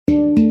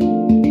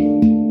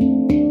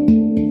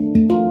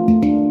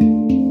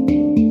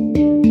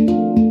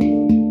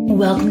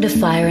Welcome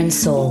to Fire and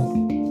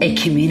Soul, a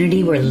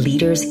community where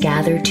leaders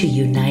gather to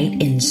unite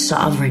in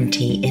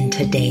sovereignty in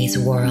today's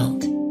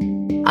world.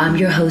 I'm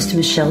your host,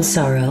 Michelle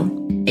Sorrow,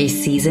 a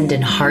seasoned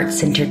and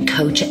heart-centered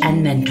coach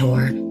and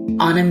mentor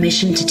on a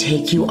mission to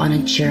take you on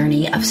a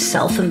journey of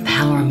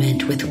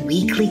self-empowerment with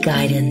weekly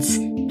guidance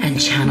and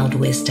channeled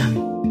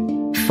wisdom.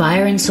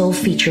 Fire and Soul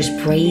features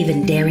brave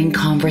and daring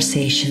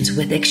conversations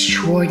with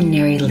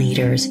extraordinary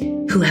leaders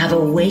who have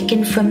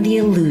awakened from the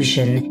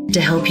illusion to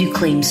help you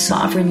claim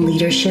sovereign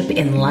leadership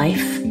in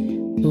life,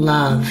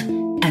 love,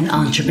 and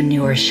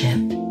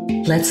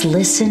entrepreneurship. Let's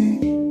listen,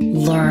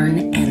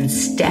 learn, and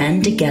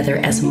stand together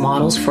as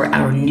models for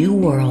our new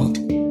world,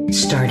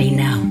 starting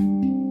now.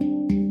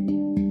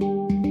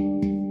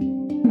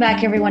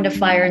 Back everyone to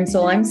Fire and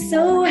Soul. I'm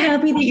so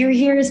happy that you're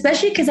here,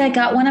 especially because I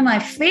got one of my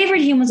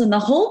favorite humans on the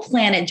whole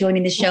planet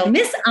joining the show,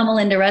 Miss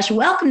Amalinda Rush.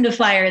 Welcome to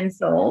Fire and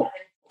Soul.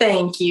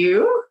 Thank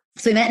you.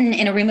 So we met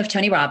in a room of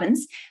Tony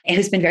Robbins,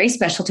 who's been very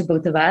special to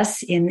both of us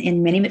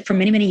for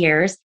many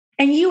years.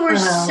 And you were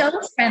so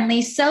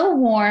friendly, so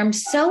warm,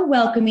 so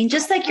welcoming,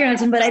 just like your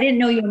husband. But I didn't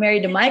know you were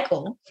married to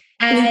Michael.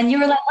 And you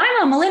were like,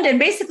 I'm Amalinda. And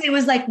basically it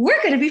was like,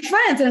 we're going to be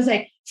friends. And I was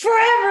like,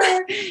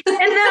 forever. And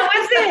that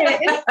was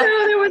it. And so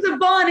there was a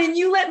bond. And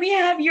you let me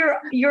have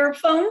your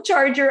phone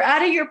charger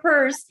out of your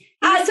purse.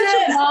 Such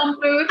a mom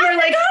move. You're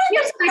like,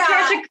 here's my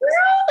charger,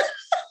 girl.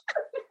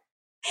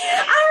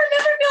 I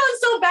remember feeling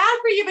so bad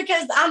for you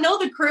because I know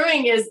the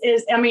crewing is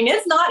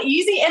it's not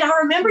easy. And I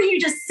remember you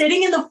just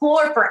sitting in the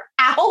floor for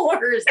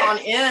hours on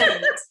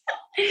end.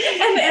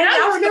 and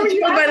I remember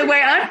you, by the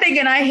way, I'm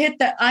thinking I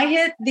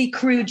hit the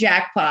crew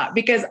jackpot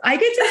because I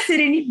get to sit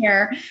in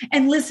here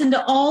and listen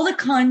to all the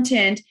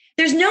content.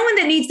 There's no one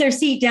that needs their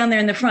seat down there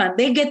in the front.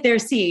 They get their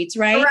seats,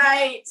 right?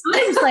 Right.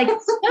 I was like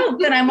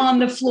stoked that I'm on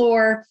the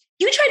floor.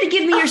 You tried to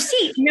give me your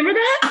seat. Remember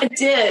that?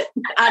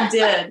 I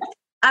did.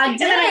 I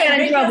did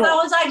because I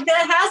was like,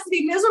 that has to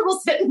be miserable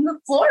sitting on the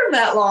floor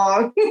that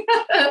long.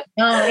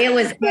 Oh, it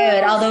was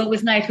good. Although it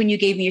was nice when you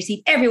gave me your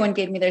seat. Everyone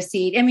gave me their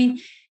seat. I mean,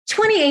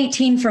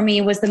 2018 for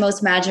me was the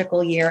most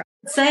magical year.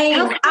 Same.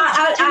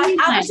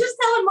 I was just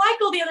telling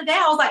Michael the other day,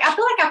 I was like, I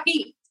feel like I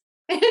peaked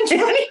in 2018.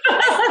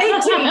 I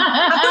feel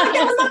like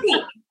that was my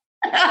peak.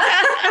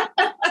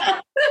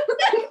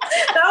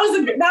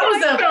 that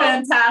was a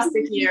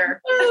fantastic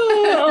year.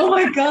 Oh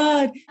my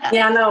God.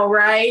 Yeah, I know,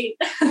 right?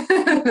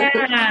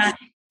 Yeah.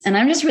 And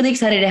I'm just really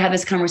excited to have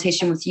this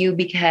conversation with you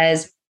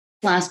because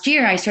last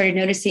year I started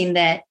noticing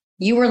that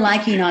you were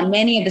liking on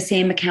many of the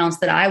same accounts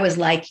that I was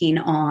liking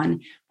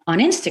on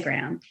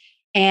Instagram.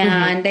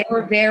 And they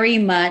were very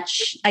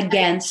much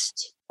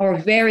against or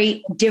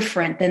very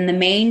different than the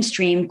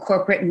mainstream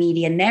corporate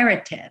media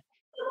narrative.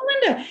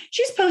 Linda,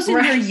 she's posting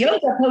her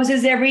yoga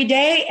poses every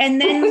day.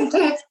 And then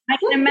I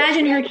can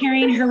imagine her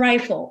carrying her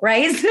rifle,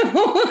 right?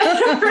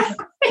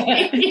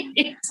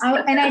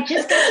 And I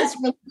just got this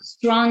really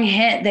strong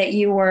hit that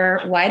you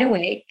were wide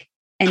awake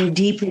and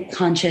deeply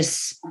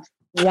conscious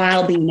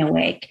while being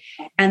awake.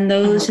 And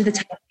those are the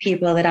type of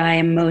people that I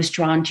am most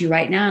drawn to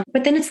right now.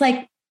 But then it's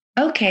like,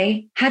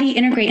 okay, how do you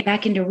integrate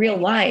back into real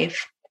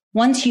life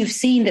once you've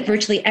seen that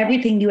virtually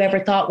everything you ever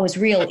thought was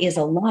real is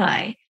a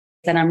lie?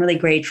 And I'm really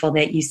grateful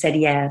that you said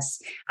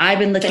yes. I've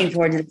been looking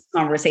forward to this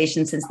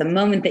conversation since the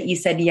moment that you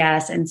said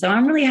yes. And so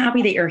I'm really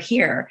happy that you're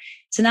here.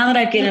 So now that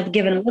I've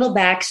given a little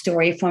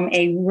backstory from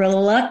a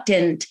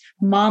reluctant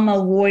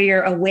mama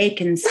warrior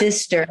awakened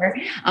sister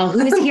who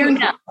is here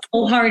now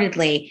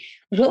wholeheartedly,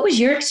 what was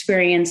your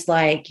experience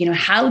like?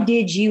 How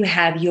did you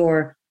have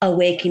your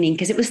awakening?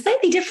 Because it was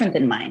slightly different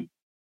than mine.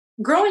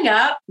 Growing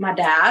up, my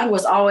dad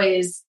was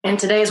always, in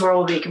today's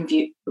world,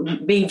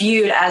 be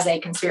viewed as a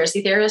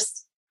conspiracy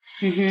theorist.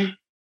 Mm-hmm.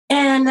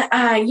 And,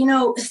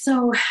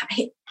 so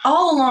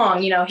all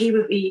along, he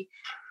would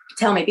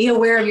tell me, be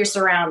aware of your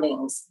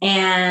surroundings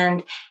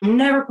and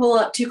never pull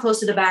up too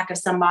close to the back of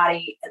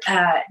somebody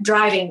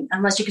driving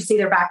unless you can see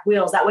their back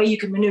wheels. That way you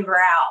can maneuver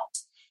out.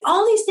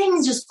 All these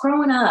things just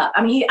growing up.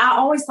 I mean, I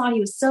always thought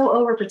he was so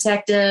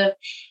overprotective.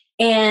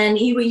 And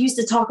he used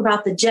to talk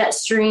about the jet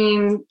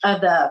stream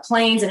of the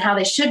planes and how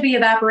they should be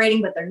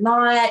evaporating, but they're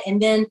not.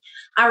 And then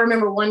I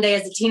remember one day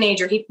as a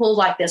teenager, he pulled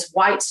like this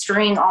white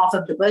string off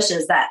of the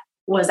bushes that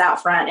was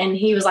out front. And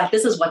he was like,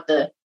 this is what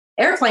the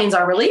airplanes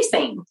are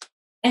releasing.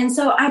 And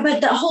so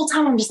but the whole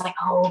time I'm just like,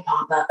 oh,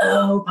 Papa,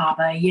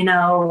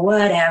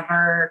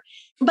 whatever.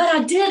 But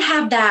I did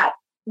have that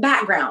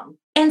background.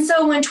 And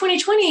so when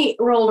 2020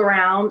 rolled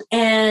around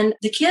and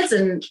the kids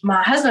and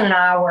my husband and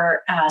I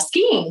were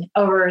skiing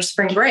over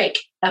spring break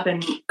up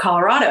in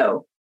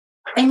Colorado,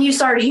 and you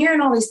started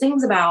hearing all these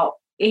things about,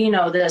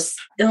 this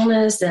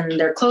illness and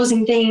they're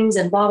closing things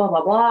and blah, blah,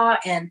 blah, blah.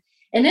 And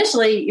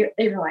initially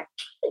you're like,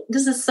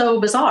 this is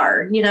so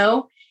bizarre,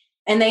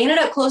 and they ended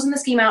up closing the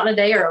ski mountain a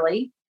day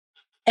early.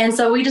 And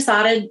so we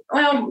decided,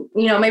 well,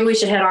 maybe we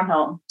should head on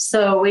home.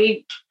 So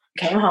we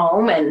came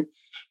home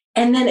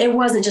and then it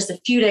wasn't just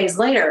a few days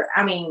later.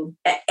 I mean,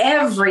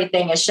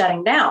 everything is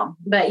shutting down,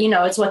 but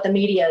it's what the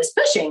media is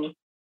pushing.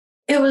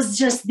 It was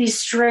just the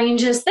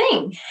strangest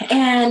thing.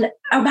 And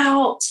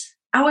about,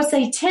 I would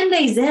say 10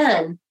 days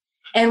in,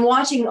 and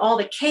watching all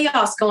the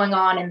chaos going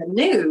on in the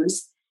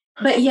news,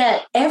 but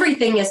yet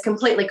everything is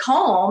completely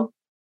calm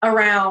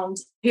around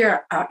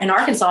here in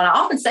Arkansas. And I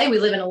often say we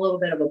live in a little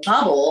bit of a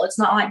bubble. It's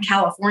not like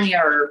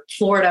California or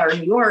Florida or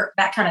New York,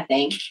 that kind of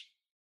thing.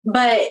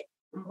 But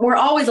we're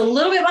always a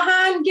little bit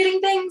behind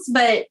getting things,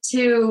 but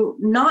to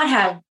not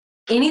have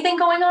anything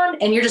going on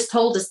and you're just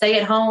told to stay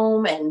at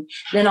home, and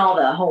then all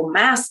the whole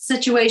mask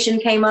situation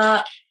came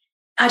up.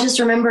 I just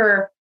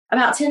remember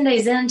about 10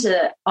 days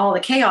into all the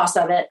chaos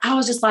of it, I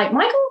was just like,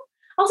 Michael,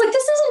 I was like,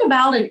 this isn't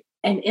about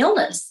an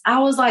illness. I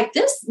was like,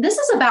 this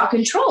is about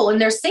control. And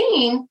they're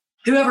seeing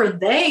whoever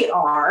they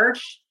are,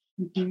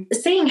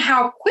 seeing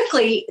how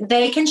quickly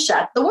they can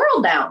shut the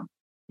world down.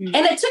 Mm-hmm.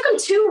 And it took them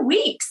 2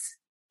 weeks.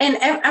 And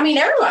I mean,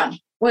 everyone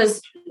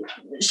was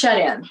shut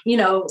in,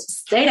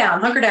 stay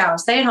down, hunker down,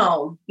 stay at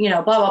home,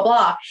 blah, blah,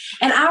 blah.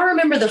 And I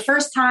remember the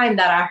first time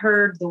that I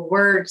heard the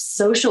word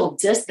social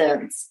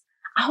distance,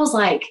 I was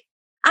like,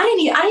 I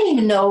didn't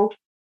even know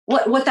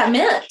what that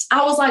meant.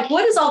 I was like,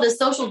 what is all this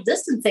social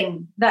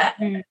distancing that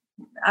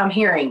I'm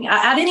hearing?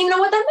 I didn't even know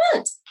what that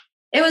meant.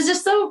 It was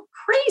just so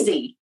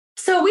crazy.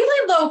 So we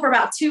lived low for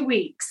about 2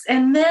 weeks.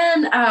 And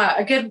then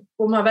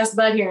my best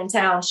bud here in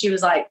town, she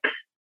was like,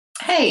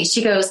 hey,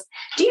 she goes,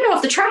 do you know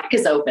if the track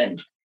is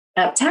open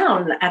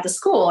uptown at the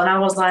school? And I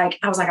was like,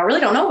 I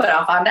really don't know, but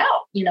I'll find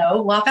out,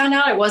 Well, I found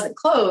out it wasn't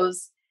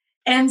closed.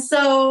 And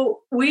so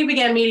we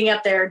began meeting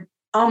up there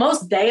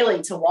almost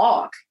daily to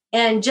walk.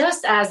 And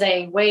just as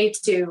a way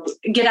to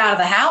get out of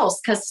the house,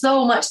 because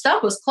so much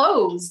stuff was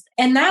closed.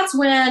 And that's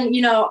when,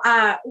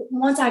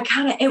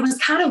 it was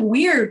kind of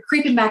weird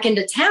creeping back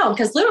into town,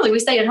 because literally we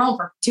stayed at home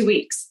for 2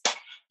 weeks.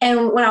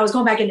 And when I was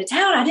going back into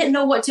town, I didn't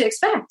know what to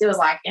expect. It was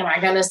like, am I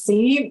going to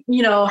see,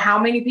 how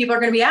many people are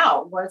going to be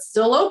out? What's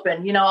still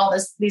open? All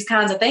these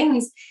kinds of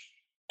things.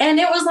 And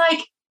it was like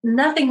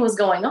nothing was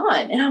going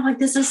on. And I'm like,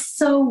 this is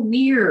so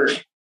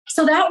weird.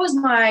 So that was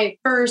my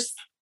first,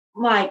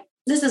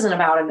 this isn't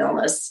about an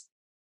illness.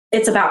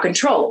 It's about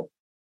control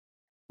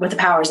with the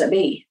powers that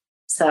be.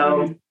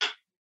 So.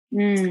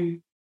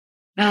 It's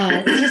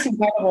just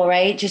incredible,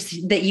 right?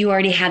 Just that you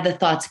already had the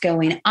thoughts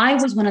going. I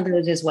was one of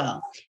those as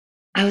well.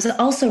 I was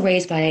also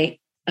raised by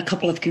a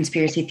couple of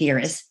conspiracy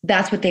theorists.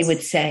 That's what they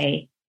would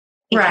say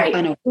if you're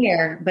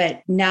unaware.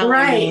 But now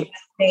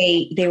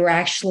they were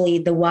actually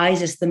the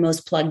wisest, the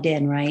most plugged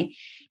in, right?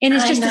 And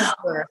it's just a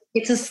slur.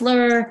 It's a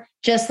slur,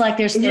 just like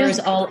there's slurs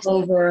all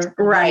over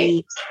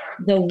the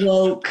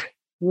woke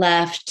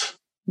left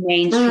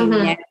mainstream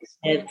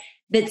narrative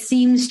that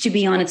seems to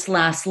be on its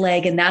last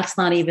leg. And that's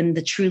not even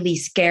the truly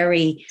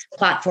scary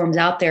platforms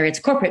out there. It's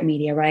corporate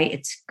media, right?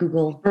 It's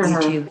Google,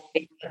 YouTube,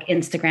 Facebook,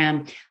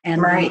 Instagram,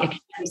 and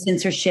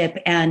censorship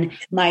and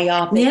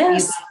myopic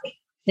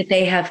that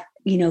they have,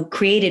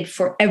 created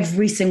for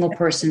every single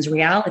person's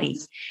reality.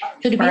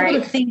 So to be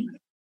able to think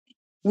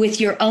with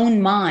your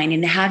own mind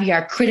and have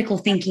your critical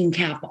thinking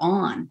cap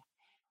on,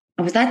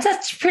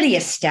 that's pretty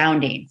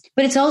astounding.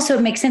 But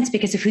it makes sense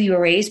because of who you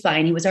were raised by,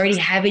 and he was already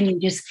having you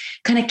just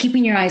kind of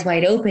keeping your eyes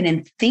wide open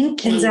and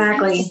thinking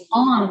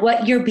on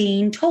what you're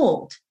being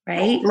told,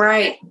 right?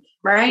 Right.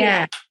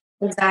 Yeah,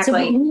 exactly.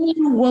 So when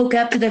you woke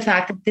up to the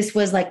fact that this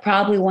was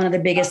probably one of the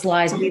biggest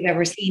lies we've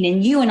ever seen,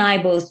 and you and I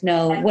both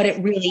know what it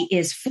really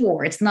is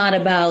for. It's not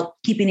about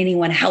keeping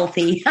anyone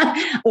healthy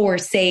or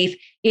safe.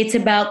 It's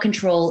about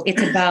control.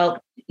 It's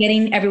about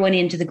getting everyone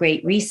into the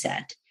Great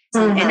Reset.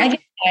 And again,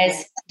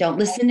 guys, don't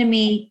listen to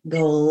me.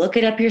 Go look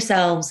it up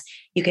yourselves.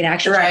 You can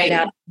actually check it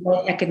out in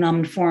World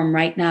Economic Forum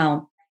right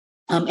now,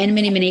 and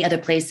many, many other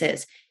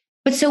places.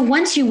 But so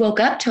once you woke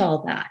up to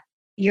all that,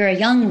 you're a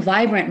young,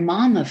 vibrant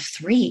mom of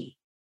 3.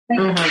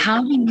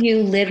 How do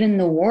you live in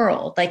the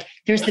world?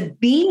 There's the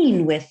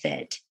being with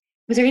it.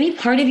 Was there any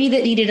part of you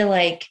that needed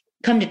to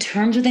come to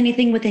terms with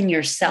anything within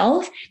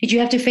yourself? Did you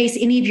have to face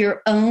any of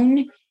your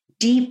own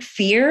deep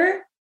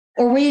fear?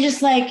 Or were you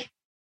just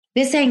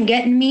this ain't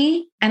getting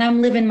me and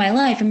I'm living my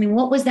life? I mean,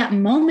 what was that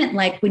moment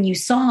like when you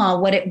saw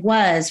what it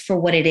was for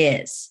what it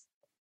is?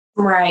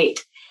 Right.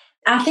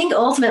 I think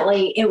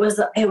ultimately it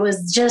was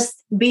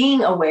just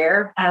being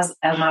aware, as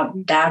my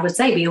dad would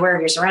say, be aware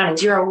of your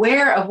surroundings. You're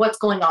aware of what's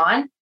going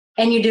on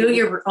and you do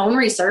your own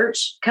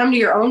research, come to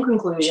your own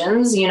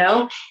conclusions,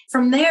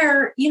 from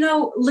there,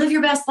 live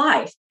your best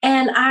life.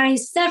 And I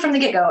said from the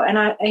get-go, and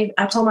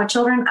I told my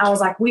children, I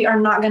was like, we are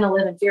not going to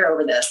live in fear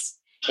over this.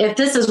 If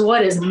this is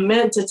what is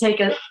meant to take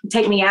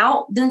me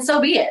out, then so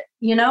be it.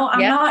 I'm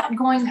not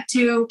going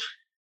to,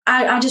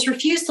 I just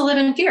refuse to live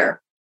in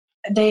fear.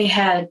 They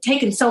had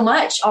taken so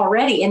much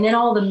already, and then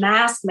all the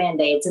mask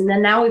mandates. And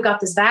then now we've got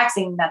this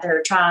vaccine that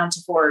they're trying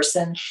to force.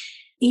 And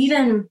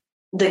even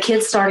the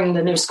kids starting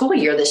the new school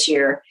year this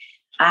year,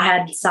 I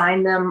had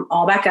signed them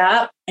all back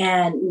up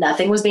and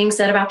nothing was being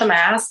said about the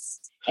masks.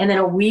 And then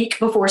a week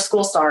before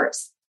school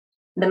starts,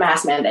 the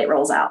mask mandate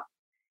rolls out.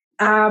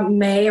 I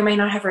may or may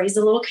not have raised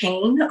a little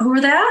cane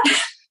over that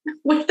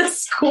with the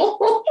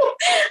school.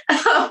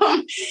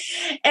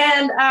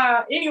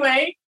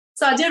 Anyway,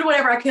 So I did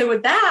whatever I could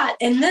with that.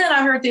 And then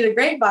I heard through the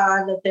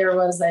grapevine that there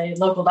was a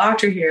local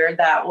doctor here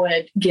that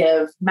would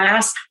give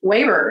mask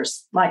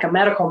waivers, like a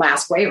medical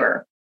mask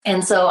waiver.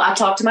 And so I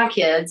talked to my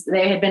kids.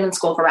 They had been in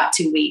school for about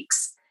 2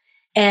 weeks.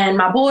 And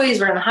my boys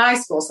were in the high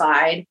school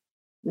side.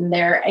 And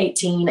they're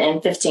 18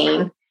 and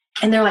 15.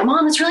 And they're like,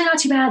 Mom, it's really not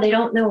too bad. They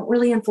don't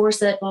really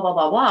enforce it, blah, blah,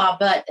 blah, blah.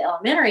 But the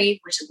elementary,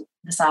 which is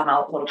the side my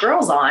little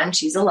girl's on,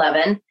 she's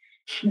 11,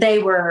 they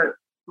were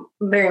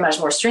very much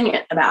more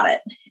stringent about it.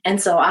 And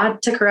so I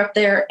took her up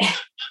there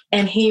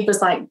and he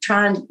was like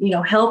trying,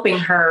 helping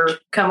her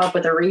come up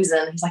with a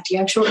reason. He's like, do you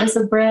have shortness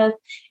of breath?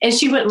 And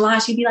she wouldn't lie.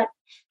 She'd be like,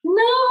 no,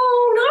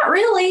 not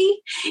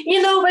really,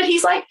 but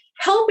he's like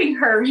helping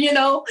her,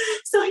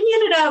 So he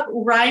ended up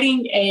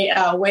writing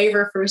a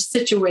waiver for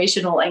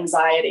situational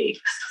anxiety.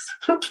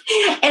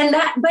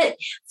 But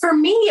for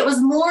me, it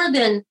was more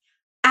than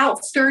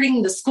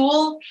outskirting the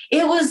school.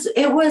 It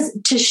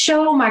was to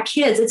show my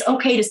kids it's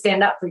okay to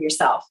stand up for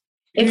yourself.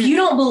 If you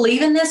don't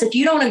believe in this, if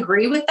you don't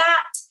agree with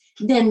that,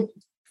 then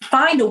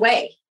find a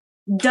way.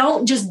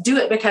 Don't just do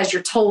it because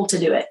you're told to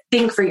do it.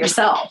 Think for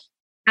yourself.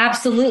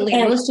 Absolutely.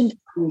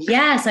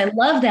 Yes, I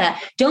love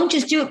that. Don't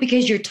just do it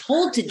because you're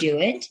told to do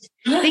it.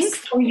 Yes. Think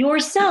for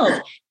yourself.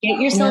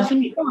 Get yourself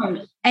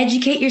informed.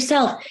 Educate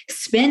yourself.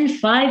 Spend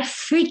 5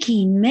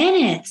 freaking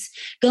minutes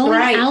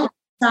going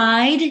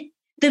outside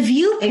the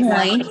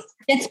viewpoint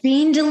that's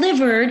being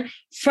delivered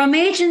from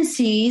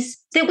agencies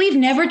that we've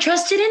never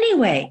trusted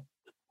anyway.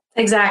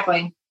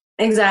 Exactly.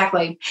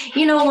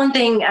 One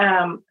thing,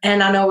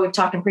 and I know we've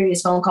talked in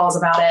previous phone calls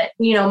about it,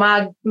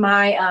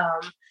 my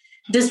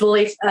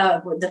disbelief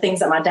of the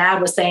things that my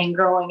dad was saying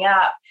growing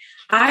up.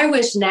 I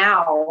wish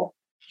now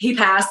he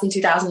passed in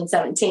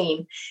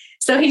 2017.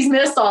 So he's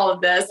missed all of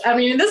this. I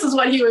mean, this is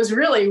what he was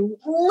really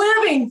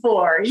living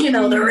for,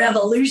 the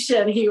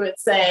revolution, he would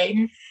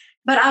say.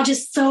 But I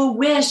just so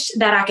wish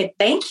that I could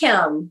thank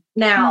him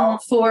now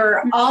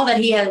for all that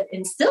he had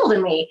instilled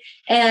in me.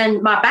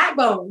 And my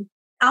backbone,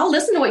 I'll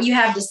listen to what you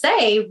have to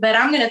say, but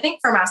I'm going to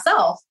think for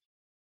myself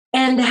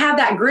and to have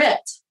that grit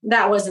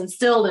that was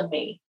instilled in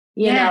me.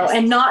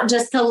 And not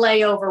just to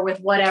lay over with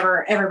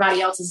whatever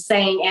everybody else is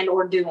saying and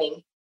or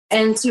doing,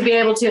 and to be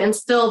able to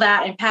instill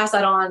that and pass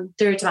that on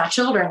through to my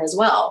children as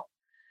well.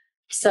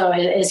 So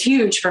it is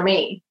huge for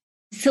me.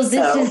 So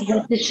this is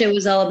what the show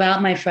is all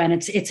about, my friend.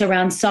 It's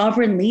around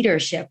sovereign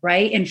leadership,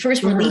 right? And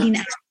first we're leading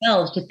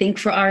ourselves to think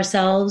for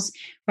ourselves,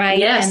 right?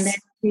 Yes. And then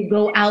to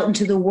go out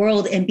into the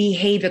world and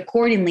behave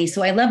accordingly.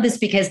 So I love this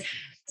because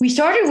we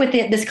started with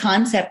this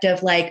concept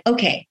of like,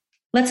 okay,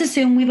 let's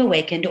assume we've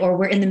awakened or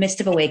we're in the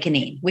midst of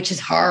awakening, which is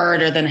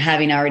harder than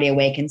having already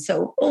awakened.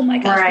 So, oh my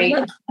gosh, right. I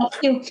love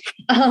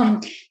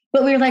that too.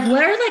 But we were like,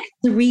 what are like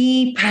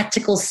 3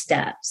 practical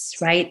steps,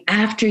 right?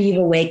 After you've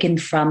awakened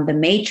from the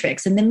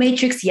matrix. And the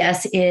matrix,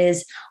 yes,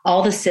 is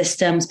all the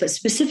systems, but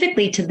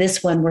specifically to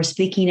this one, we're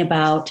speaking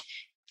about,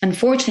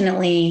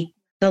 unfortunately,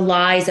 the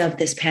lies of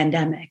this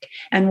pandemic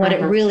and what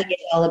it really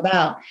is all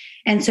about.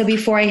 And so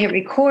before I hit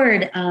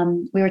record,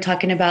 we were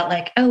talking about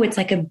like, it's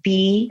like a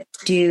be,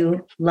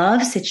 do,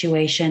 love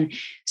situation.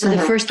 So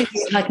the first thing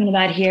we're talking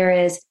about here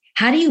is,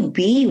 how do you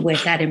be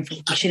with that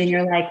information? And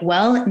you're like,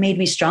 well, it made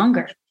me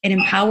stronger. It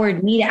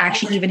empowered me to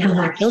actually even help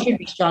my children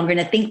be stronger and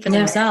to think for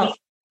themselves.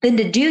 Then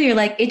to do, you're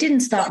like, it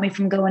didn't stop me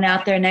from going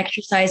out there and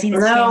exercising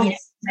and standing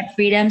my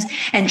freedoms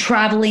and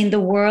traveling the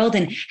world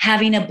and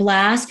having a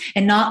blast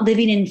and not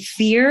living in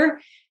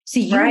fear.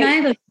 See, you and I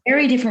have a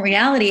very different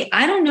reality.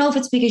 I don't know if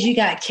it's because you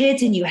got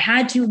kids and you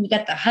had to, and you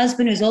got the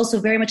husband who's also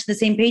very much the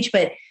same page,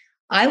 but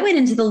I went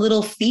into the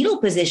little fetal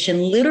position,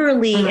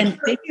 literally and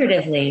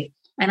figuratively.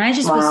 And I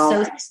just was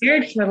so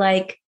scared for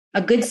like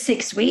a good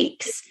 6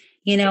 weeks.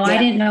 I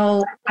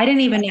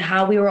didn't even know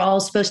how we were all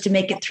supposed to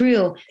make it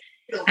through.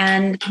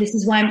 And this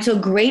is why I'm so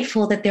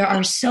grateful that there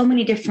are so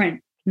many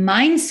different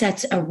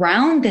mindsets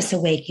around this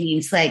awakening.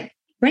 It's like,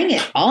 bring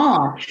it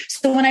on.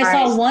 So when I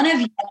saw one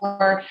of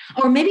your,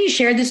 or maybe you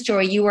shared the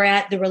story, you were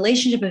at the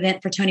relationship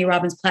event for Tony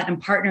Robbins Platinum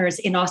Partners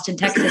in Austin,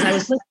 Texas. I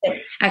was supposed to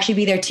actually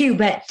be there too,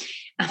 but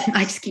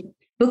I just keep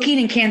booking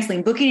and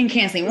canceling.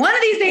 One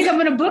of these days I'm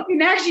going to book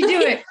and actually do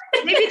it.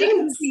 Maybe you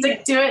can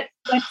stick to it.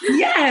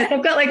 Yes,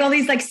 I've got like all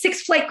these like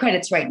 6 flight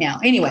credits right now.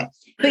 Anyway,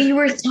 but you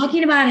were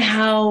talking about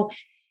how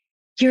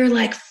you're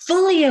like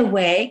fully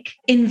awake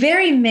in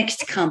very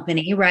mixed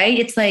company, right?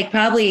 It's like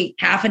probably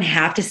half and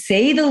half to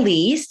say the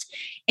least.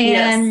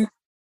 And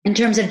in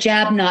terms of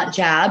jab, not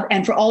jab,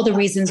 and for all the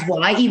reasons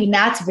why, even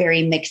that's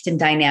very mixed and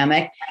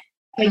dynamic.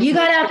 But you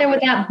got out there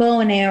with that bow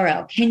and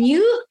arrow. Can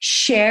you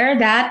share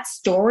that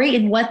story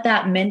and what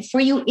that meant for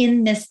you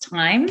in this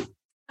time?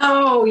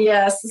 Oh,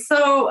 yes.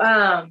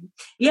 So,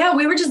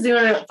 we were just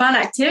doing a fun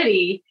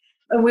activity.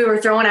 We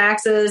were throwing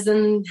axes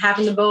and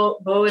having the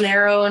bow and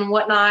arrow and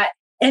whatnot.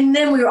 And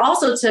then we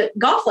also took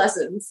golf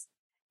lessons.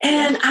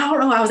 And I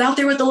don't know, I was out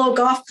there with the little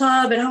golf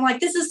club and I'm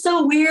like, this is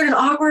so weird and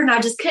awkward. And I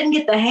just couldn't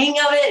get the hang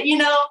of it.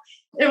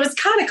 It was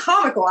kind of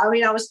comical. I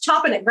mean, I was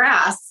chopping at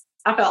grass,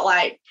 I felt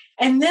like.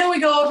 And then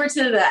we go over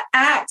to the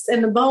axe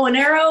and the bow and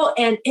arrow.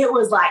 And it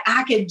was like,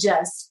 I could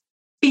just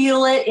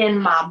feel it in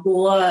my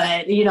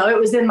blood. You know, it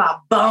was in my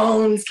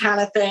bones kind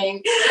of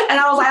thing. And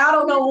I was like, I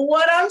don't know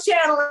what I'm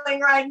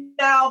channeling right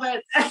now,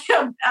 but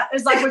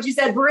it's like what you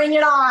said, bring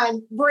it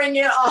on, bring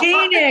it on.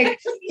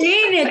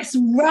 Phoenix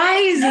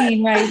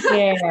rising right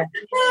there.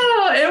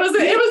 Oh, it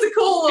was a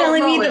cool little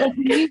moment.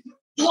 Me that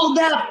hold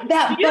that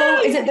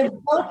bow. Is it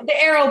the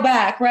arrow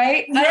back,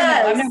 right?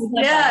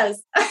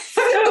 Yes.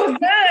 So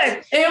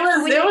good.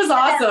 It was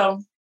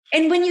awesome.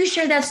 And when you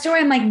share that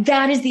story, I'm like,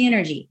 that is the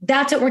energy.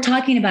 That's what we're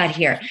talking about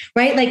here,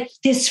 right? Like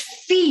this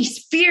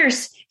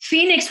fierce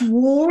Phoenix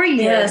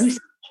warrior who's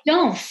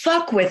don't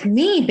fuck with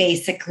me,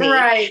 basically.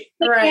 Right.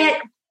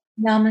 Yet,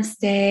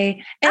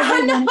 namaste. And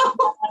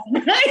you're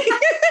like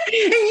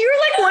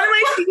one of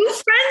my few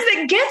friends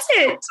that gets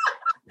it.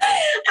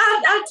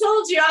 I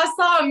told you, I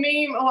saw a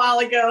meme a while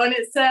ago and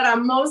it said,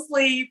 I'm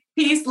mostly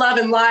peace, love,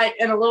 and light,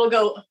 and a little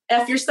go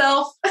F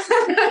yourself.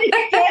 And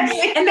that's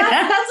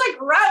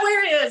like right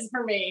where it is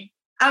for me.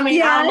 I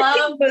mean,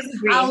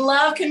 I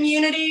love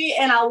community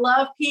and I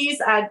love peace.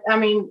 I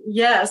mean,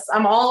 yes,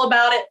 I'm all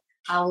about it.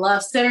 I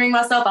love centering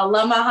myself. I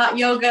love my hot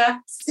yoga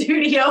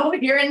studio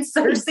here in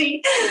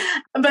Searcy.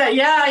 But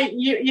yeah,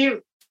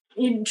 you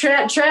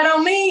tread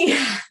on me.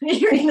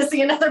 You're going to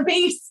see another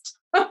beast.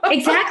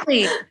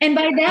 Exactly. And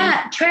by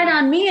that, tread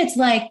on me, it's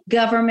like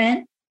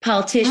government,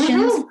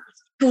 politicians,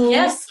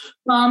 schools,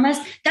 promise.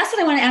 That's what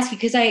I want to ask you,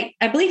 because I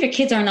believe your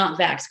kids are not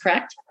vaxxed,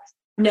 correct?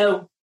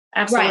 No,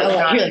 absolutely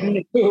not.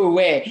 No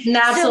way.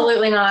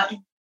 Absolutely not.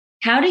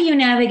 How do you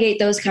navigate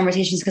those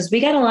conversations? Because we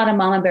got a lot of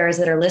mama bears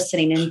that are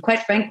listening. And quite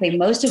frankly,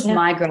 most of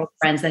my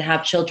girlfriends that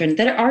have children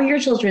that are your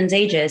children's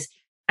ages,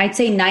 I'd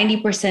say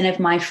 90% of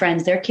my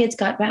friends, their kids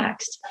got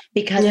vaxxed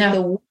because of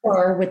the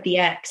war with the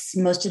ex.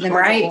 Most of them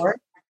were at war.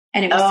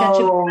 And it was such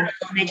a battle,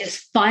 and they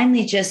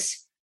finally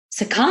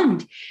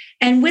succumbed.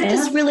 And with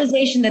this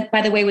realization that,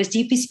 by the way, was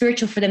deeply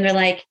spiritual for them, they're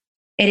like,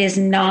 it is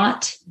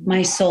not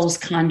my soul's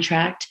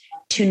contract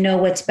to know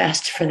what's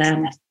best for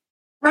them.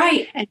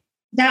 Right. And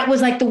that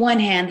was like the one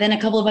hand. Then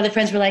a couple of other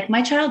friends were like,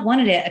 my child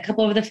wanted it. A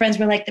couple of other friends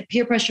were like, the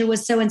peer pressure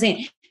was so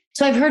insane.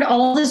 So I've heard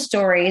all the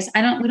stories.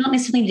 We don't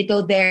necessarily need to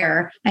go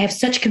there. I have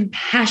such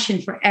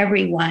compassion for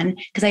everyone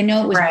because I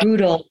know it was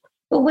brutal.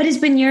 But what has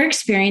been your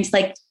experience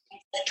like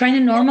trying to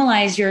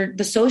normalize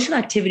the social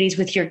activities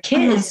with your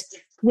kids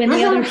when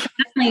the other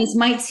families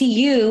might see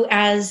you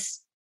as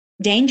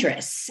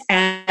dangerous?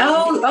 And,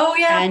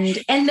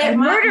 and that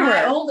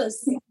my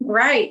oldest,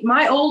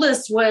 my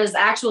oldest was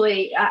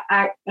actually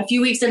a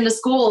few weeks into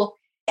school,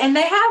 and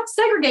they have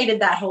segregated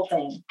that whole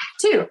thing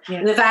too,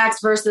 the vax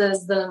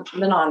versus the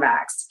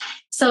non-vax.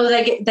 So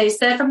they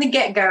said from the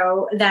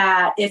get-go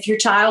that if your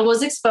child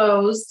was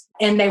exposed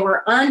and they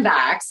were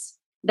unvaxxed,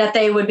 that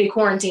they would be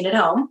quarantined at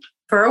home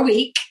for a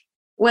week,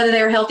 whether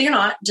they were healthy or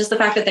not, just the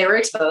fact that they were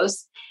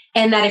exposed,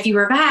 and that if you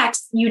were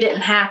vaxxed, you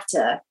didn't have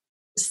to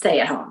stay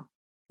at home,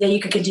 that you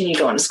could continue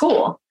going to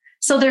school.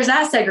 So there's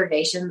that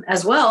segregation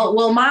as well.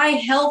 Well, my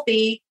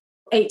healthy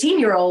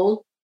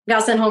 18-year-old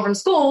got sent home from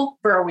school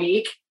for a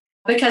week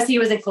because he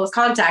was in close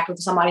contact with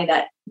somebody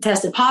that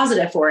tested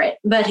positive for it.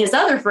 But his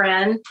other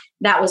friend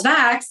that was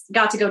vaxxed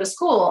got to go to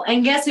school.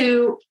 And guess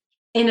who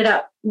ended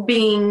up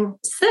being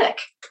sick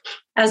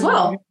as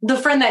well? The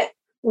friend that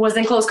was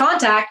in close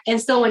contact and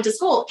still went to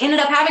school ended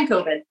up having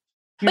COVID.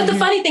 But the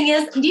funny thing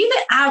is, do you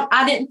think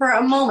I didn't for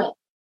a moment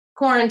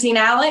quarantine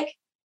Alec?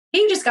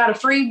 He just got a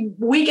free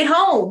week at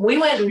home. We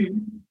went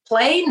and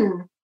played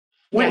and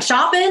went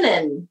shopping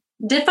and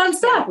did fun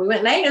stuff. We went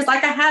and ate. It's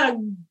like I had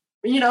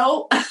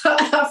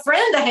a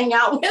friend to hang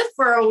out with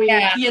for a week,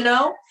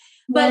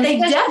 But they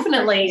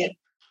definitely,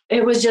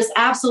 it was just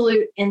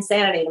absolute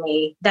insanity to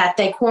me that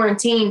they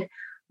quarantined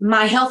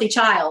my healthy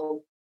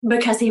child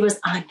because he was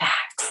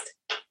unvaxxed.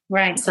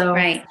 Right. So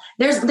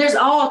there's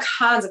all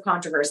kinds of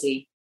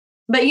controversy.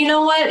 But you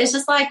know what? It's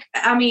just like,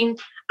 I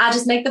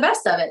just make the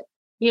best of it.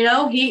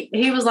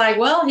 He was like,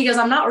 well, he goes,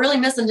 I'm not really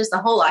missing just a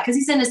whole lot because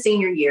he's in his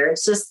senior year.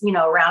 It's just,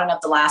 rounding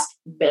up the last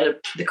bit of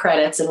the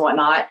credits and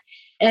whatnot.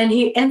 And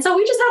so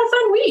we just had a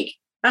fun week.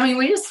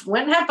 We just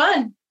went and had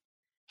fun.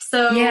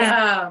 So,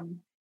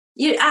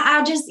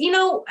 I just,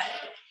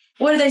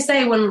 what do they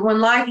say when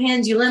life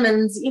hands you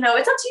lemons, it's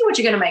up to you what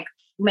you're going to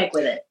make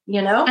with it,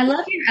 I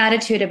love your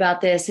attitude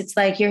about this. It's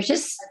like,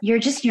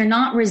 you're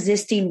not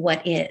resisting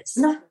what is.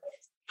 No.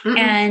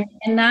 And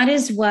that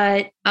is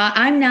what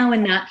I'm now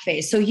in that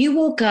phase. So you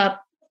woke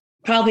up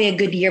probably a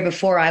good year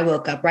before I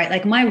woke up, right?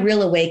 Like my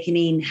real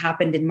awakening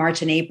happened in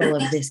March and April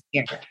of this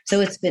year.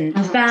 So it's been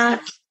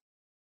fast.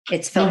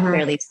 It's felt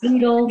fairly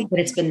brutal, but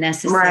it's been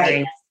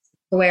necessary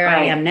where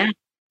I am now.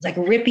 It's like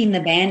ripping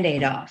the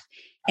Band-Aid off.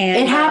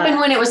 And it happened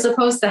when it was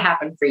supposed to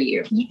happen for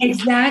you.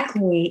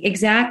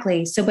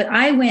 Exactly. So, but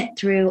I went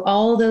through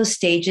all those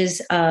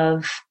stages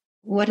of,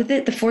 what are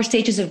the 4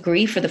 stages of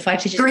grief or the 5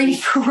 stages of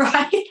grief?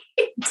 Right.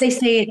 they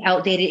say it's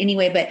outdated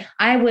anyway, but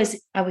I was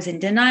in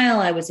denial.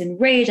 I was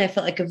enraged. I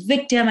felt like a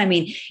victim. I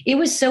mean, it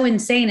was so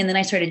insane. And then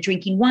I started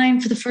drinking wine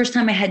for the first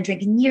time. I hadn't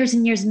drank in years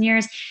and years and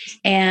years.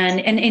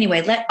 And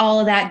anyway, let all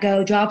of that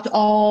go, dropped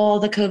all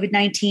the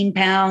COVID-19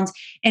 pounds,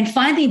 and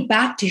finally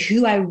back to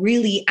who I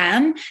really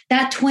am.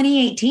 That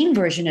 2018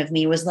 version of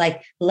me was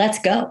like, let's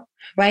go,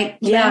 right?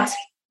 Yeah. Let's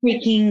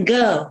freaking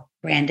go,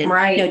 Brandon.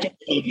 Right. No, just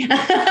kidding.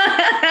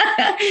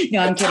 No,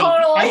 I'm kidding.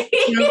 Totally.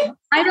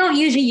 I don't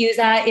usually use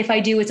that. If I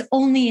do, it's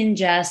only in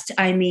jest.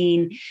 I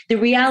mean, the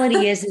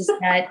reality is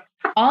that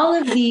all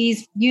of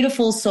these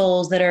beautiful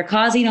souls that are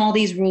causing all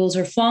these rules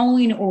or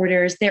following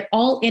orders, they're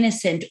all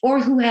innocent or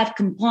who have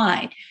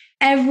complied.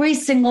 Every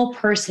single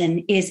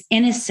person is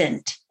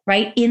innocent,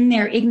 right, in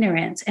their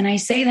ignorance. And I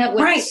say that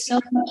with so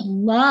much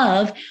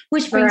love,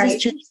 which brings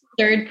us to the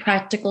third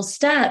practical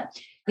step.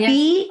 Yeah.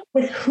 Be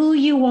with who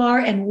you are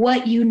and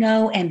what you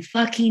know and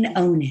fucking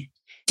own it.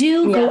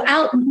 Go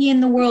out and be in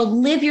the world,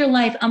 live your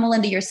life.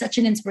 Melinda, you're such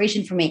an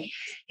inspiration for me.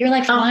 You're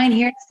like flying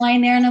here, flying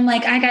there. And I'm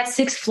like, I got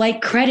 6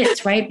 flight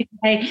credits, right?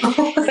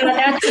 But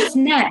that's what's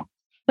next.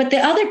 But the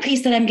other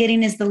piece that I'm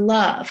getting is the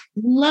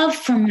love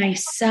for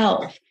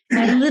myself,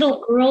 my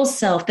little girl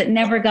self that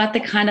never got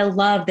the kind of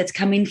love that's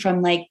coming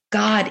from like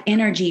God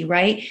energy,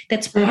 right?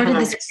 That's part of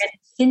this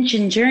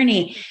ascension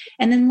journey.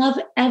 And then love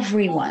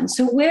everyone.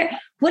 So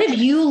what have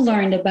you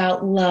learned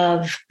about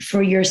love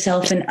for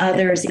yourself and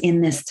others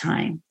in this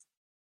time?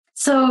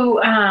 So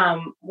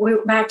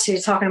we're back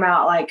to talking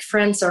about like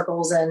friend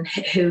circles and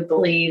who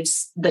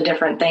believes the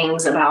different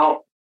things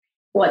about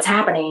what's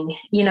happening.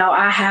 You know,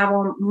 I have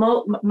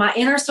my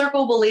inner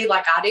circle believe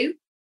like I do.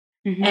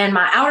 Mm-hmm. And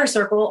my outer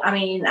circle, I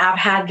mean, I've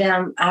had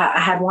them. I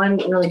had one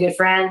really good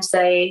friend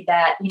say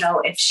that, you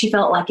know, if she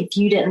felt like if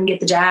you didn't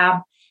get the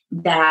jab,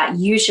 that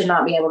you should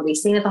not be able to be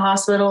seen at the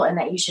hospital and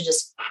that you should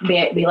just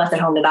be left at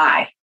home to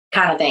die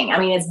kind of thing. I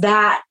mean, it's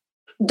that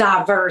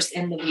diverse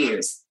in the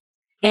views.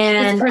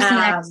 And this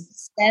person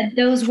said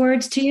those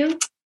words to you.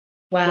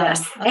 Wow.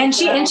 Yes. And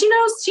she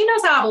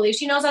knows how I believe.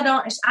 She knows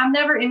I've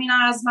never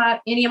immunized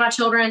any of my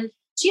children.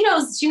 She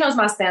knows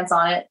my stance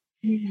on it.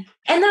 Mm-hmm.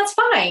 And that's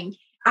fine.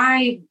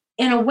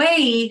 In a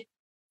way,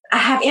 I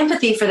have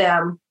empathy for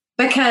them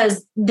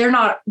because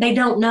they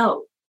don't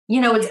know,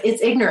 you know,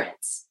 it's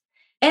ignorance.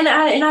 And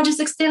I just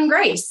extend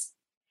grace.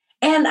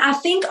 And I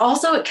think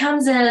also it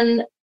comes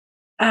in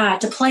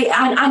to play.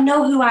 I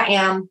know who I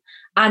am.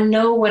 I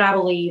know what I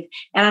believe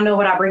and I know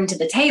what I bring to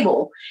the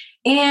table.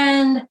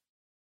 And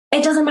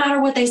it doesn't matter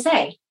what they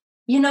say.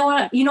 You know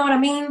what I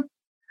mean?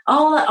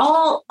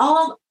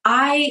 All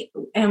I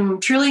am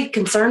truly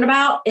concerned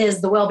about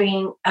is the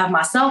well-being of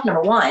myself,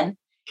 number one,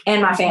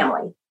 and my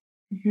family.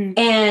 Mm-hmm.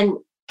 And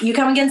you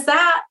come against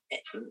that,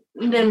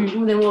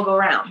 then we'll go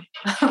around.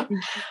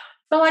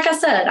 But like I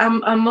said,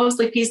 I'm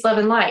mostly peace, love,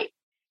 and light.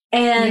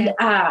 And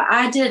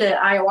I did an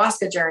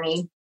ayahuasca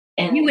journey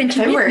in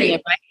February.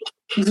 Right?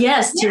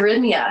 Yes, to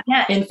Rhythmia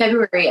in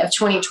February of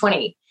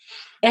 2020.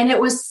 And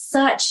it was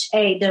such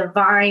a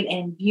divine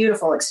and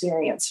beautiful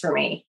experience for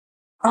me.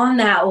 On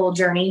that little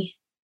journey,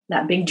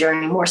 that big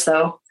journey more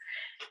so,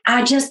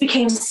 I just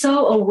became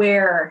so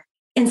aware.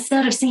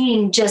 Instead of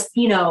seeing just,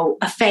 you know,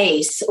 a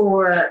face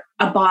or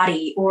a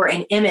body or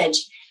an image,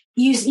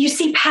 you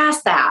see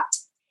past that.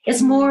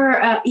 It's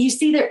more, you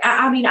see there.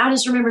 I mean, I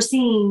just remember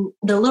seeing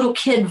the little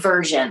kid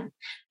version,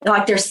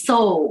 like their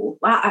soul,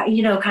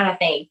 you know, kind of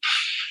thing.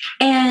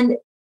 And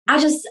I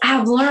just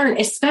have learned,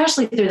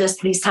 especially through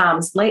these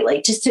times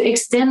lately, just to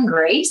extend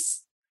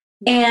grace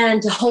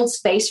and to hold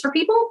space for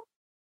people.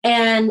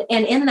 And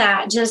in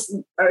that, just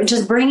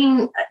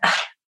bringing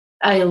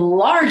a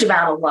large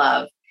amount of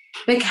love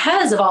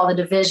because of all the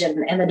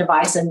division and the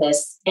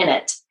divisiveness in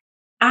it.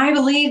 I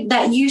believe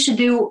that you should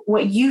do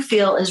what you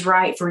feel is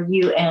right for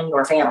you and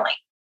your family.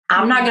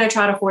 I'm not going to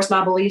try to force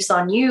my beliefs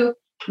on you,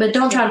 but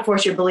don't try to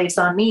force your beliefs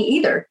on me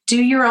either.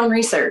 Do your own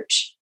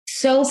research.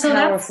 So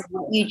powerful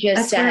what you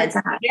just said.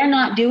 They're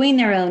not doing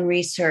their own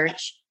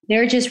research.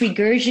 They're just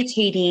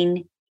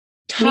regurgitating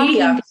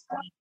media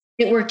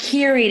that were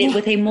curated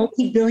with a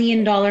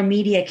multi-billion-dollar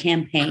media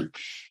campaign.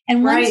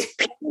 And once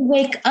people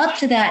wake up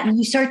to that and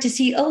you start to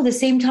see, the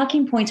same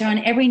talking points are on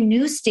every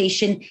news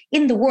station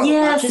in the world,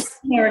 not just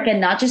in America,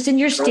 not just in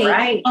your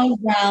state,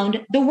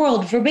 around the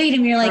world,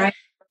 verbatim. You're like,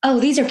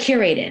 these are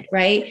curated,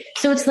 right?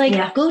 So it's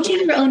like, go do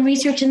your own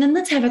research and then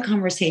let's have a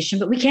conversation.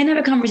 But we can't have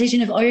a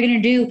conversation if all you're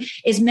going to do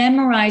is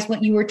memorize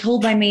what you were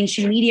told by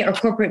mainstream media or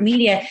corporate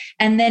media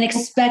and then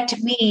expect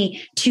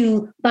me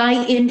to buy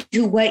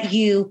into what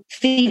you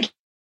think.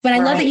 But I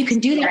love that you can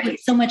do that with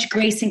so much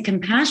grace and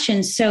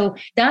compassion. So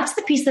that's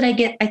the piece that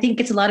I think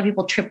gets a lot of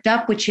people tripped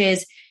up, which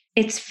is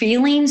it's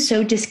feeling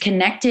so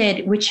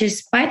disconnected, which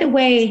is, by the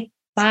way,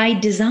 by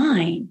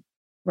design,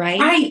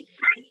 right?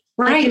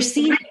 Like you're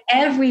seeing it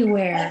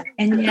everywhere.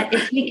 And yet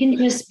if we can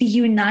just be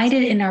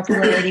united in our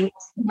polarity,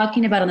 we're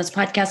talking about on this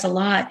podcast a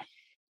lot,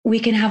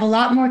 we can have a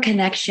lot more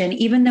connection.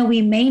 Even though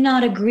we may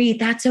not agree,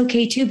 that's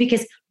okay too,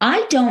 because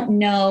I don't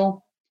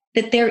know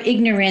that their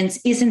ignorance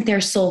isn't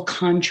their soul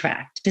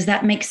contract. Does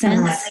that make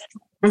sense?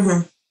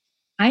 Mm-hmm.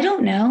 I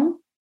don't know.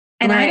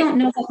 And I don't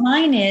know what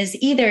mine is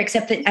either,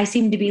 except that I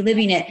seem to be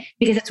living it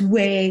because it's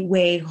way,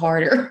 way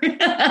harder.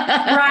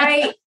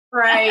 Right.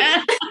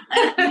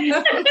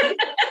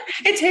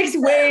 It takes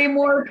way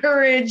more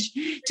courage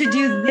to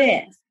do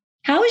this.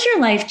 How has your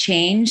life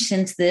changed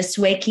since this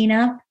waking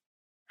up?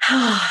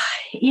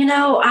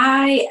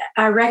 I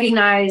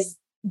recognize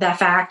the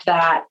fact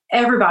that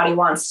everybody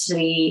wants to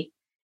be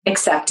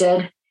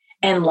accepted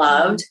and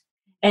loved.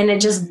 And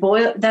it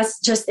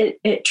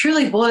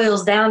truly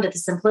boils down to the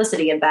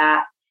simplicity of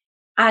that.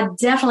 I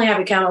definitely have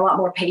become a lot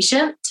more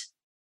patient,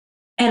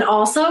 and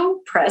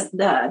also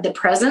the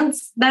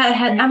presence that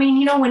had,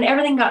 when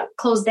everything got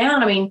closed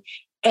down,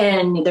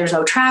 and there's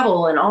no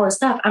travel and all this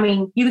stuff.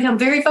 You become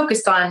very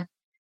focused on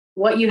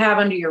what you have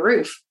under your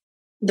roof.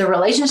 The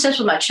relationships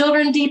with my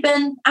children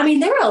deepened.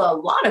 There were a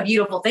lot of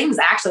beautiful things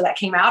actually that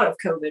came out of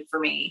COVID for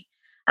me.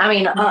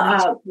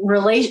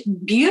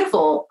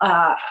 Beautiful.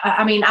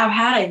 I've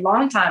had a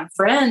longtime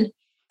friend.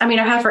 I've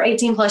had for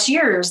 18 plus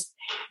years,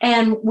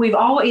 and we've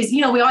always,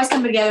 we always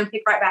come together and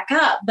pick right back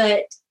up.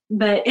 But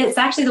it's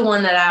actually the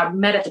one that I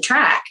met at the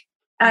track.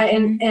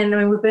 And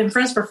we've been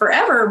friends for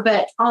forever,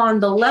 but on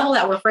the level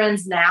that we're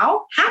friends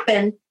now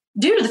happened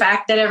due to the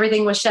fact that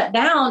everything was shut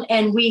down,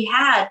 and we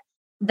had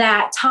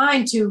that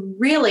time to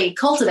really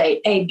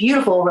cultivate a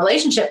beautiful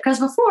relationship. Because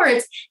before,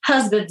 it's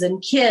husbands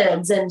and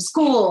kids and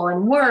school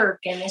and work,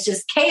 and it's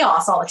just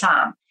chaos all the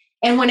time.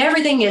 And when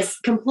everything is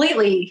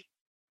completely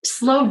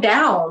slowed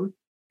down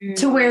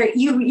to where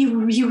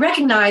you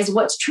recognize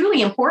what's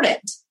truly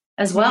important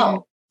as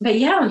well. But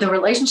yeah, the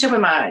relationship with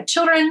my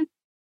children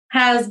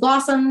has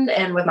blossomed,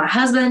 and with my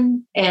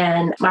husband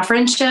and my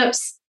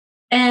friendships.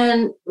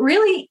 And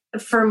really,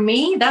 for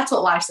me, that's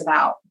what life's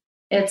about.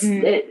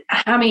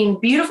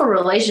 Beautiful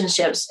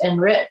relationships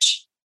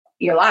enrich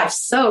your life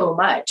so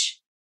much.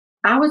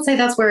 I would say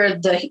that's where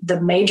the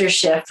major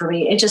shift for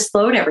me, it just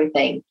slowed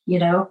everything,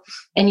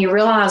 and you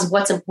realize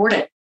what's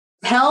important.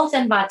 Health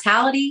and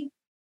vitality.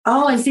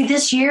 Oh, and see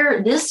this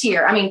year,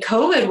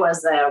 COVID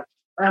was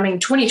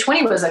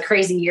 2020 was a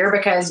crazy year,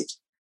 because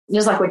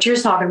just like what you're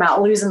talking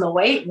about, losing the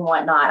weight and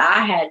whatnot,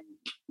 I had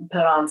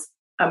put on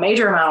a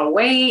major amount of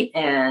weight,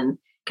 and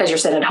because you're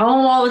sitting at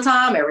home all the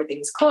time,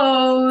 everything's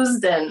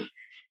closed. And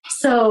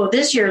so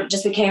this year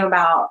just became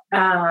about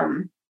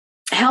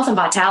health and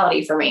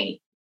vitality for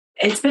me.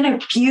 It's been a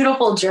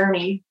beautiful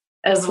journey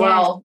as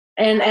well.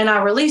 And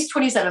I released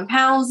 27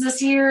 pounds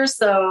this year.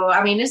 So,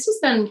 it's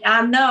just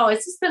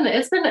been,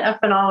 it's been a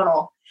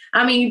phenomenal.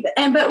 But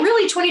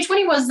really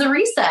 2020 was the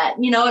reset.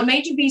 It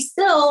made you be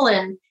still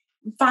and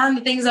find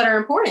the things that are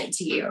important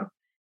to you.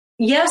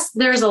 Yes,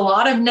 there's a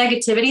lot of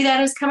negativity that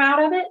has come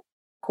out of it.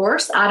 Of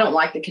course, I don't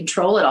like the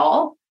control at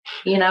all.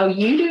 You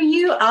do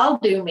you, I'll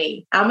do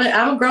me. I'm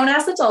a grown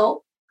ass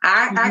adult.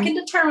 I can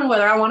determine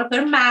whether I want to put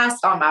a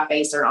mask on my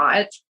face or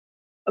not.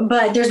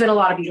 But there's been a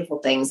lot of beautiful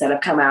things that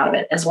have come out of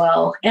it as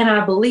well. And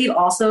I believe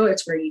also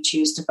it's where you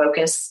choose to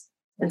focus.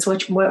 And so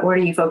what are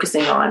you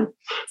focusing on?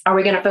 Are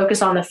we going to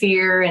focus on the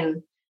fear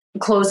and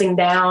closing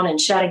down and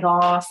shutting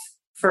off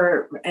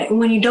for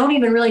when you don't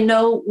even really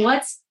know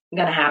what's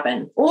going to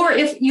happen, or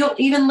if you'll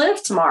even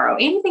live tomorrow?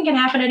 Anything can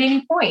happen at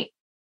any point.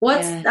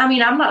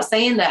 I'm not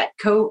saying that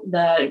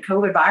the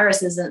COVID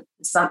virus isn't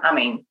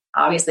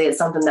obviously it's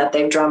something that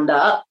they've drummed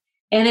up,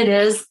 and it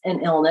is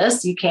an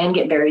illness. You can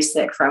get very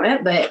sick from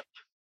it, but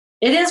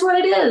it is what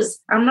it is.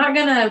 I'm not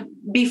going to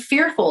be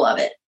fearful of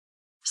it.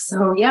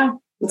 So yeah,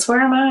 that's where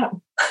I'm at.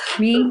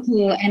 Me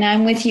too. And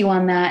I'm with you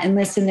on that. And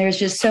listen, there's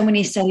just so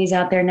many studies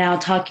out there now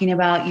talking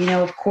about,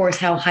 of course,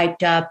 how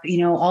hyped up,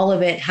 all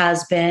of it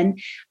has been.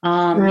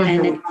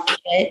 And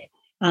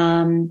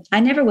I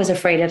never was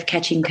afraid of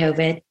catching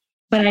COVID,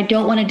 but I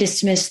don't want to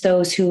dismiss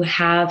those who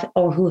have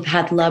or who have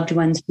had loved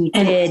ones who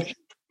did,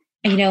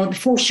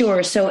 for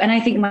sure. So, and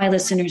I think my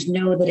listeners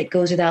know that it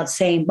goes without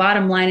saying.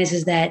 Bottom line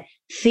is that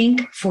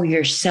think for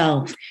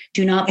yourself.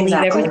 Do not believe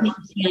everything you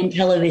see on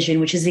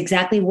television, which is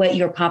exactly what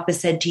your papa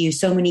said to you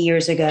so many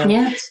years ago.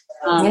 Yes.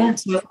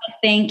 So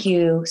thank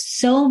you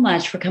so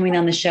much for coming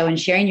on the show and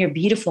sharing your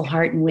beautiful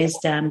heart and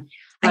wisdom.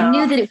 I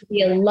knew that it would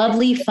be a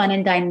lovely, fun,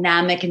 and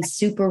dynamic and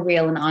super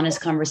real and honest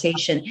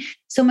conversation.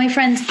 So my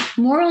friends,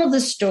 moral of the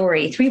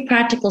story, 3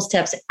 practical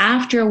steps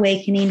after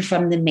awakening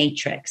from the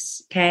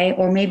matrix, okay?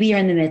 Or maybe you're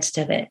in the midst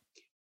of it.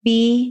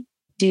 Be,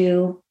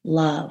 do,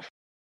 love.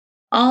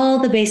 All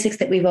the basics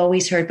that we've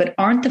always heard, but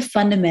aren't the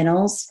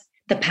fundamentals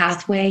the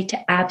pathway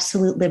to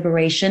absolute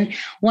liberation?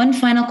 One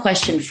final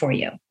question for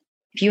you.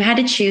 If you had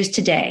to choose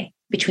today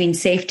between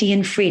safety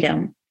and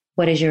freedom,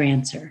 what is your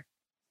answer?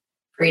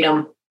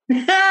 Freedom.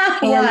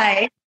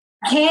 Why?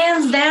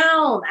 Hands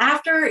down.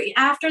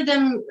 After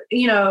them,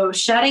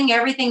 shutting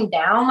everything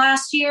down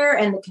last year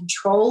and the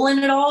control in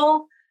it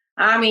all.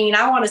 I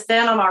want to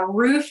stand on my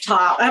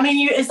rooftop.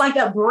 It's like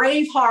that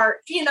Braveheart,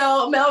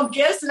 Mel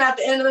Gibson at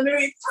the end of the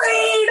movie,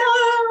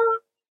 freedom.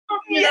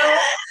 Yeah.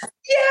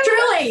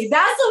 Truly,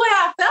 that's the way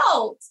I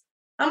felt.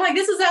 I'm like,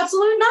 this is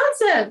absolute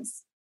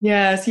nonsense.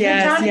 Yes. You're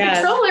trying to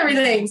control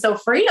everything. So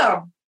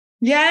freedom.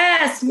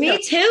 Yes, me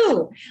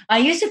too. I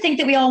used to think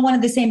that we all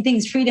wanted the same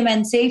things, freedom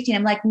and safety. And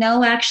I'm like,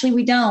 no, actually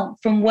we don't.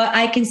 From what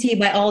I can see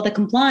by all the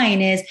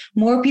complying is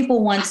more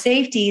people want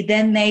safety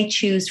than they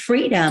choose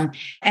freedom.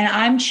 And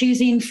I'm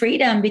choosing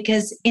freedom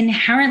because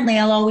inherently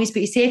I'll always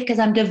be safe because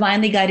I'm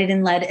divinely guided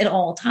and led at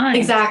all times.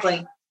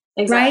 Exactly.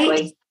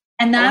 Right?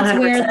 And that's 100%.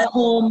 where the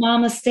whole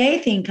Mama Stay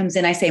thing comes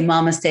in. I say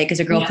Mama Stay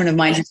because a girlfriend of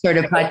mine just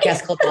started a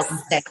podcast called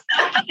Mama Stay.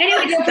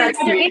 Anyway, girlfriend,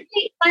 are there any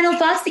final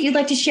thoughts that you'd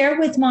like to share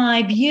with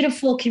my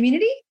beautiful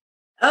community?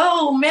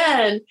 Oh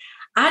man,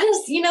 I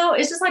just,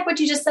 it's just like what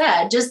you just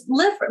said. Just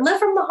live from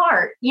the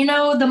heart.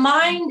 The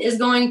mind is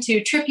going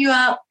to trip you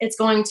up. It's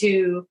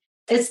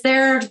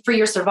there for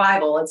your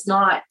survival. It's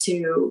not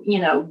to,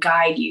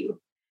 guide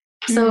you.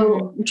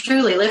 So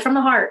truly live from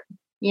the heart,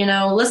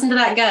 listen to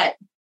that gut.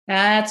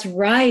 That's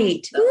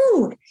right.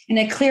 Ooh. And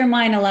a clear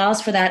mind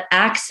allows for that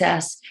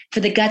access, for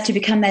the gut to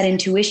become that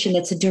intuition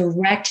that's a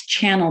direct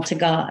channel to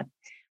God,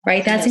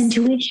 right? That's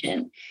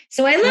intuition.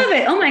 So I love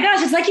it. Oh my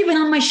gosh, it's like you've been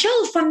on my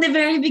show from the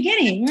very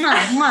beginning.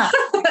 Mwah, mwah.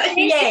 Thank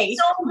you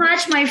so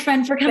much, my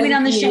friend, for coming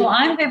on the show.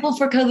 I'm grateful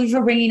for COVID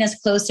for bringing us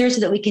closer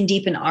so that we can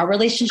deepen our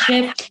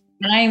relationship.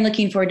 And I am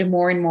looking forward to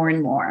more and more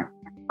and more.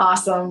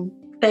 Awesome.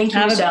 Thank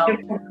you, Michelle. Have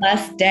a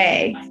blessed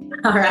day.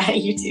 All right,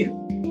 you too.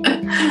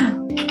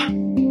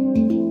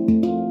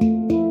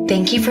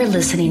 Thank you for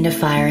listening to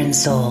Fire and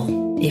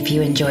Soul. If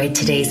you enjoyed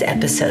today's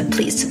episode,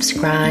 please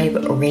subscribe,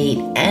 rate,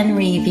 and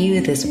review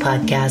this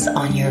podcast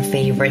on your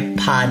favorite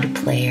pod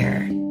player.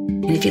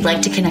 And if you'd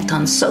like to connect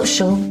on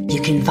social,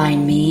 you can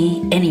find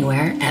me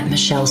anywhere at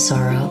Michelle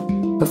Sorrow.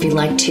 Or if you'd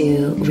like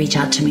to reach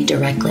out to me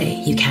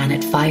directly, you can at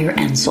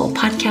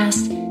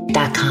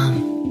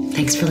fireandsoulpodcast.com.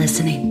 Thanks for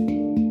listening.